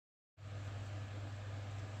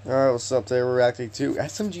Alright, what's up? Today we're reacting to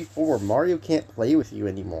SMG4. Mario can't play with you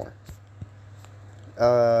anymore.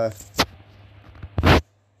 I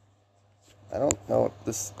don't know what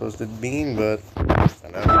this is supposed to mean, but I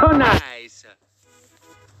know. Oh, nice!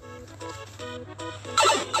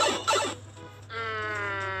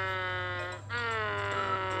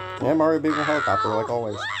 Yeah, Mario being a helicopter, like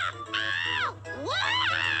always.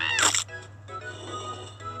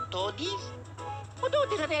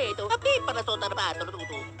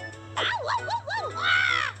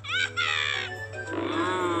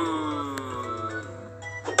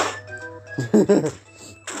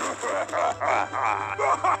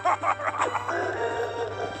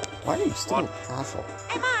 Why are you still in the castle?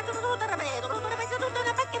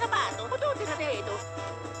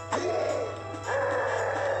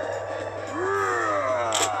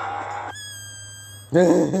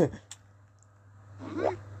 You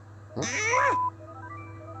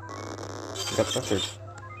got pressured.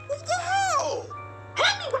 What the hell?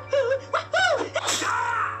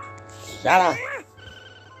 Shut up!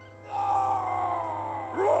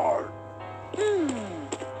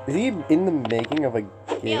 Is he in the making of a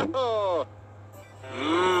game? Oh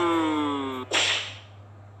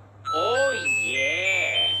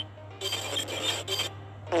yeah!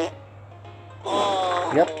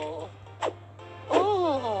 Yep.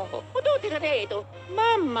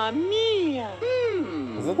 Mamma mia!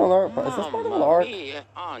 Is this part of the arc?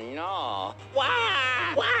 Oh no!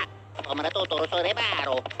 Wah! Wah!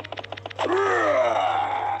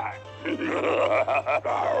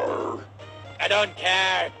 I don't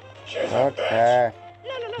care. Okay.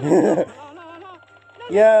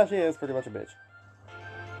 Yeah, she is pretty much a bitch.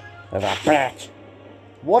 That's a bitch.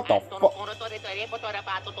 What the fuck?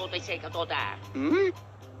 Hmm?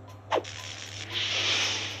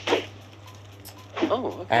 Oh,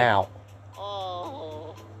 okay. Ow.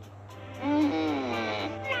 Oh.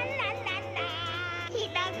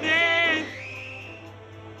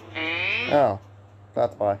 Oh.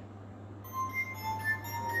 That's why.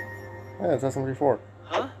 Yeah, it's SMG4.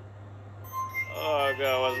 Huh? Oh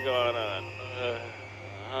god, what's going on?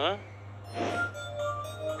 Huh?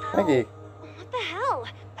 Thank you. What the hell?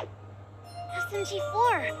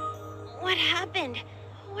 SMG4. What happened?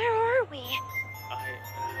 Where are we?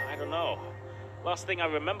 I don't know. Last thing I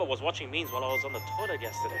remember was watching memes while I was on the toilet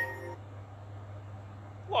yesterday.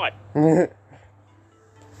 What?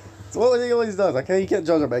 It's what he always does. Okay, you can't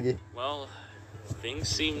judge him, Maggie. Well, things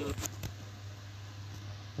seem...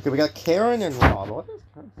 Okay, we got Karen and Rob. What is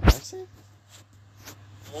Karen?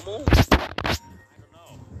 normal? I don't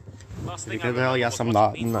know. Last thing I Because remember hell yes, was I'm watching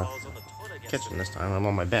not memes in the while I was on the toilet yesterday. kitchen this time. I'm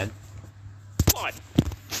on my bed. What?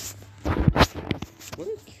 What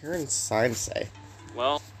did Karen's sign say?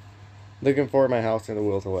 Well, Looking for my house and the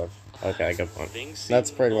will to live. Okay, good point. things seem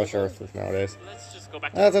That's pretty much normal. Earth nowadays. Let's just go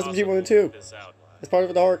back to That's the SMG1 castle too. and figure this out. It's part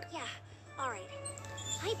of the arc. Yeah, alright.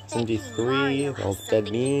 I bet SMG3, you Mario has all something dead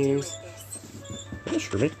to do memes. with this.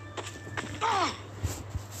 Sure me.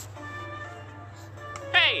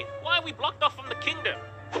 Hey, why are we blocked off from the kingdom?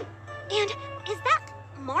 And is that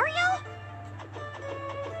Mario?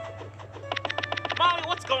 Molly,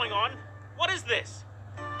 what's going on? What is this?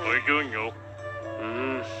 I don't know.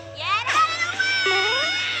 Get out of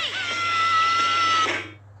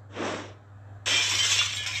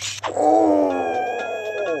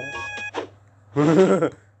Oh!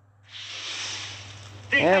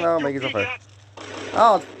 And I'll make it up first.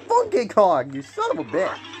 Oh, it's Funky Kong, you son of a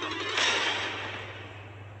bitch.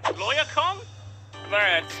 Lawyer Kong?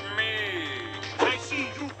 That's me. I see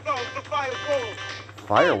you found the firewall.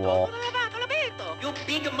 Firewall? You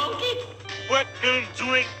big monkey! What been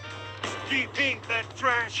doing? Keeping that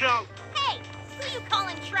trash out. Hey, who you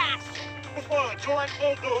calling trash? Before join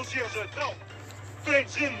all those years ago.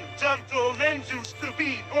 Things in Tanto Lens used to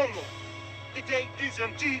be normal. Today is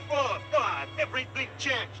MG4, everything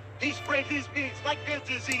changed. He spread his beats like a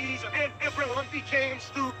disease, and everyone became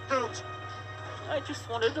stupid. I just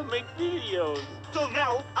wanted to make videos. So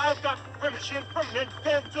now I've got permission from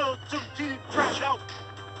Nintendo to keep trash out.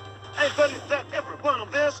 And but it's that every one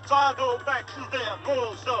of this, so I go back to their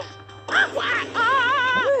normal selves.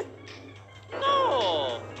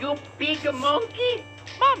 No! You big monkey!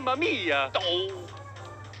 Mamma mia! Oh.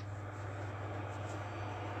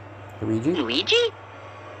 Luigi? Luigi?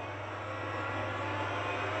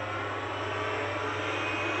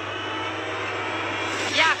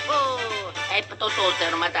 Yahoo! Hai potuto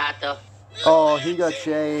termatato. Oh, he got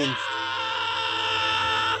changed.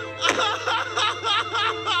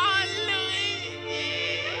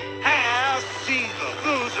 Have seen the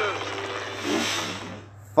losers.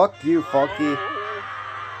 Fuck you, Funky.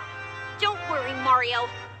 Don't worry, Mario.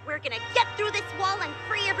 We're gonna get through this wall and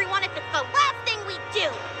free everyone if it's the last thing we do!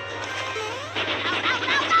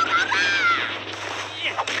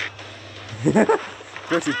 Of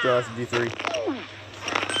course you throw SMG3.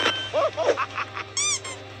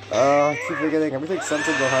 I keep forgetting everything's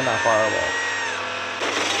centered behind that firewall.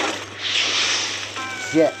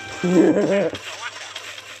 Shit.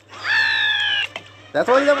 That's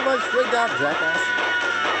why you never went straight down, jackass.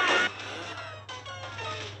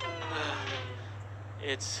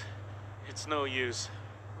 It's no use.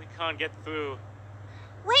 We can't get through.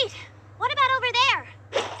 Wait! What about over there?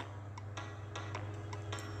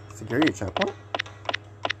 Security checkpoint?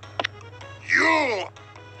 You!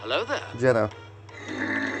 Hello there. Jenna.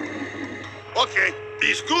 Okay,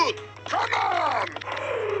 he's good. Come on!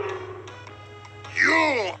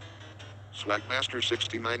 You! Swagmaster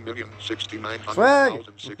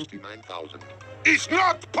 69,069,069,000. It's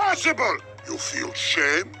not possible! You feel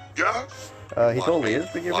shame, yeah? He totally is,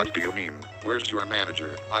 but What do you mean? Where's your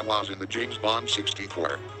manager? I was in the James Bond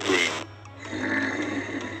 64.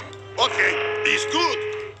 Okay, he's good.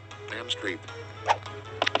 Damn straight.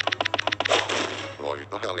 Boy,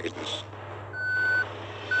 the hell is this?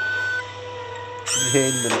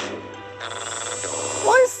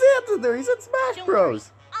 Why is Santa there? He's in Smash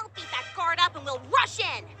Bros. I'll beat that guard up and we'll rush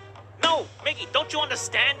in! No, Mickey, don't you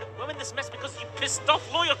understand? We're in this mess because you pissed off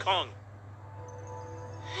Lawyer Kong.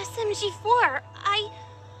 SMG4, I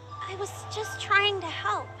was just trying to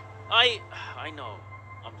help. I know.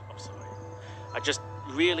 I'm sorry. I just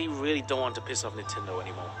really don't want to piss off Nintendo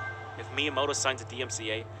anymore. If Miyamoto signs a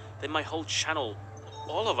DMCA, then my whole channel,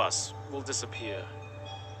 all of us, will disappear.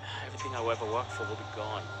 Everything I ever worked for will be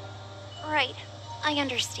gone. Right, I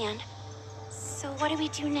understand. So what do we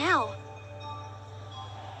do now?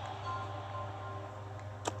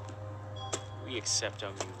 We accept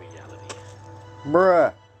our new reality.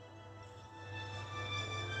 Bruh.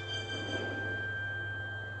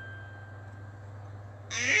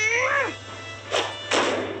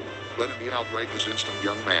 Let me outright this instant,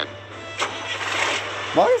 young man.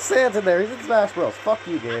 Why is Santa there? He's in Smash Bros. Fuck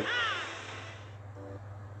you, game.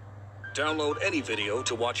 Download any video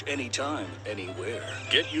to watch anytime, anywhere.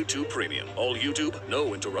 Get YouTube Premium. All YouTube,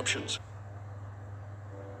 no interruptions.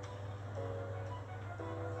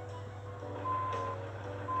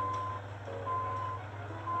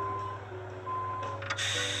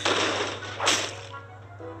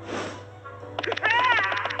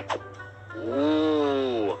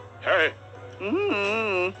 Ooh. Hey.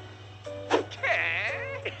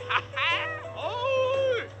 Okay.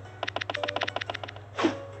 Oh.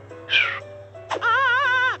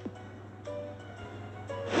 Ah.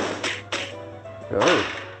 Oh.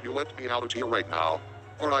 You let me out of here right now,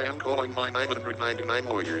 or I am calling my 999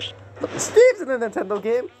 lawyers. Steve's in a Nintendo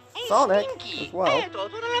game. Hey, Sonic Stinky. as well. Beto,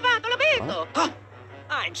 sono lavato l'abito. Huh?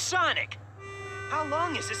 I'm Sonic. How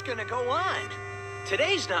long is this gonna go on?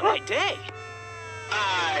 Today's not my day.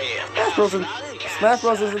 Smash Bros. Smash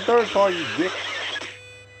Bros. Is the third part, you dick.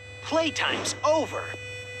 Playtime's over.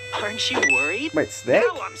 Aren't you worried? Wait, Snake?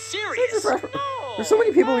 No, I'm serious. Smash Bros. There's so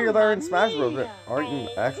many people here that are in Smash Bros. That aren't in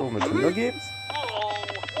actual Nintendo games.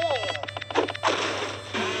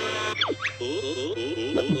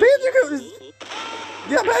 Banjo is...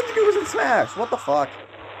 Yeah, Banjo was in Smash. What the fuck?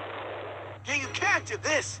 Hey, you can't do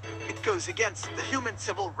this! It goes against the human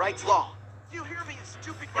civil rights law. You hear me, you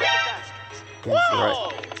stupid bastards? Yeah, that's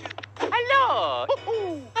right. Hello.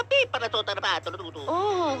 Papi para to trabato luto.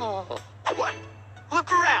 Oh. What?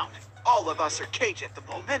 Look around! All of us are caged at the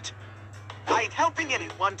moment. I ain't helping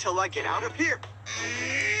anyone till I get out of here.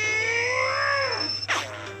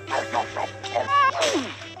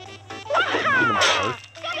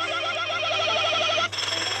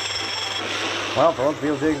 Wow, for once,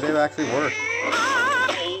 video games, they actually work.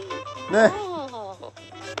 Nah.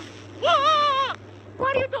 Whoa!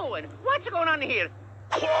 What are you doing? What's going on here?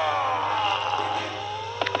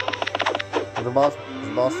 Is the boss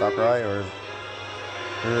Sakurai, or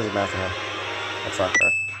is it Master? That's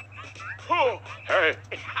Sakurai. Oh, hey.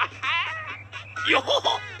 Yo!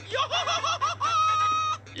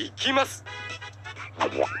 Ikimasu.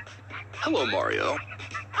 Hello, Mario.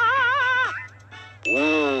 Ah!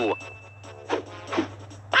 Ooh.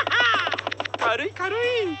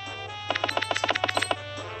 Karui.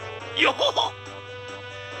 Yo!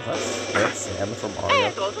 That's Sam from Mario.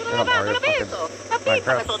 Beto, sono They're not Mario, lavato fucking l'abito. Papi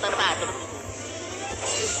para Minecraft. to trabato luto.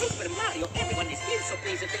 Super Mario, everyone is here, so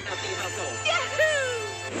please take out the household. Yahoo!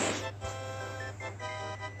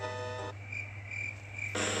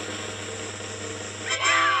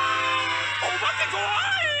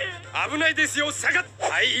 危ないですよ、下がっ。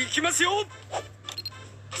はい、行きますよ。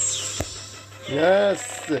 Yes!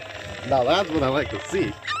 Now that's what I like to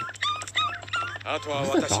see.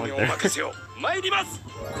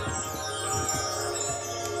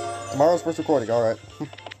 Tomorrow's first recording, alright.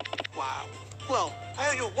 Wow. Well, I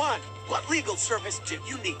owe you one. What legal service do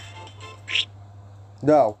you need?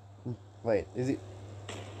 No. Wait, is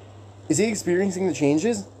he experiencing the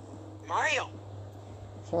changes? Mario.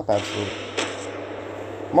 Shut up, absolute.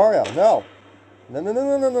 Mario, no. No, no,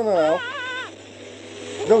 no, no, no, no, no.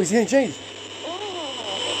 No, he's getting changed.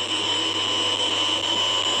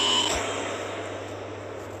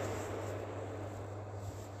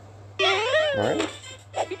 Alright.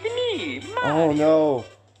 Oh no.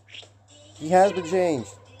 He has been changed.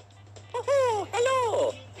 Oh,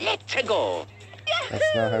 hello. Let's go.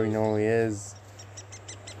 That's not how he normally is.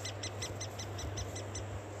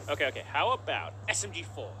 Okay, how about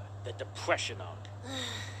SMG4, the depression arc?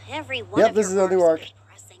 Every one Yep, of this your is a new arcs arc. is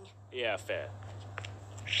depressing. Yeah, fair.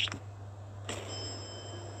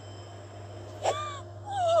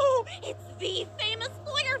 Oh, it's the famous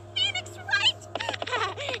lawyer Phoenix, right?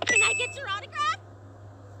 Can I get your autograph?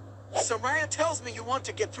 So Mario tells me you want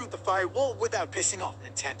to get through the firewall without pissing off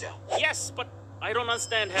Nintendo. Yes, but I don't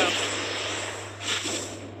understand how...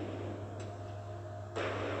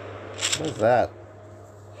 What is that?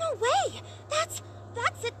 No way! That's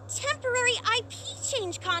a temporary IP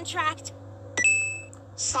change contract.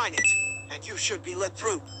 Sign it, and you should be let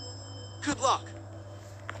through. Good luck.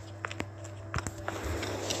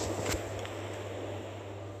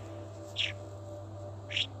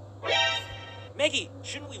 Maggie,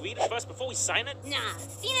 shouldn't we read it first before we sign it? Nah,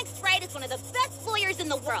 Phoenix Wright is one of the best lawyers in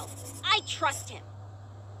the world. I trust him.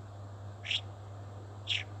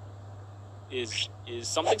 Is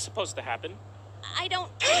something supposed to happen? I don't...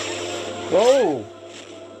 Whoa!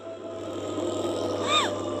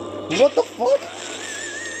 What the fuck?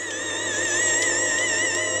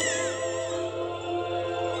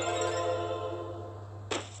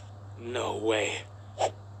 No way.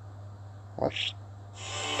 What?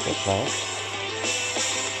 What's wrong?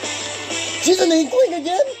 She's an inkling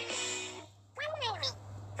again?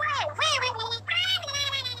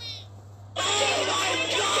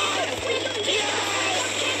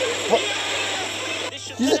 What? This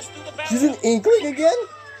should let us through the She's an inkling again?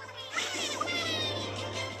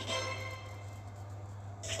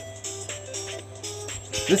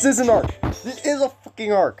 This is an arc. This is a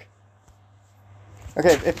fucking arc.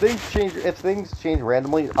 Okay, if things change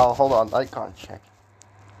randomly, I'll hold on. I can't check.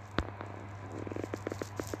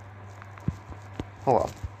 Hold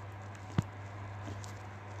on.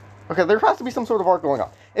 Okay, there has to be some sort of arc going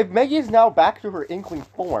on. If Maggie is now back to her inkling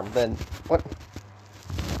form, then what?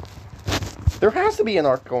 There has to be an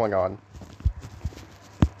arc going on.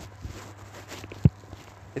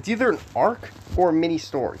 It's either an arc or a mini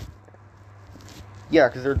story. Yeah,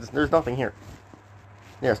 because there's nothing here.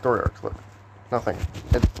 Yeah, story arcs. Look, nothing.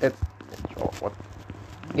 It's oh, what?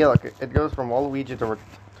 Yeah, look, it goes from Waluigi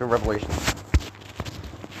to Revelation.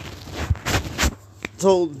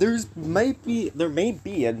 So there may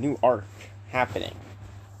be a new arc happening.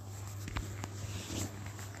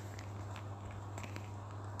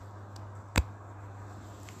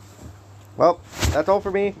 Well, that's all for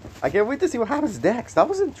me. I can't wait to see what happens next. That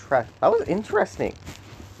was interesting.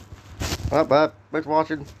 But thanks for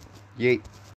watching. Yeet.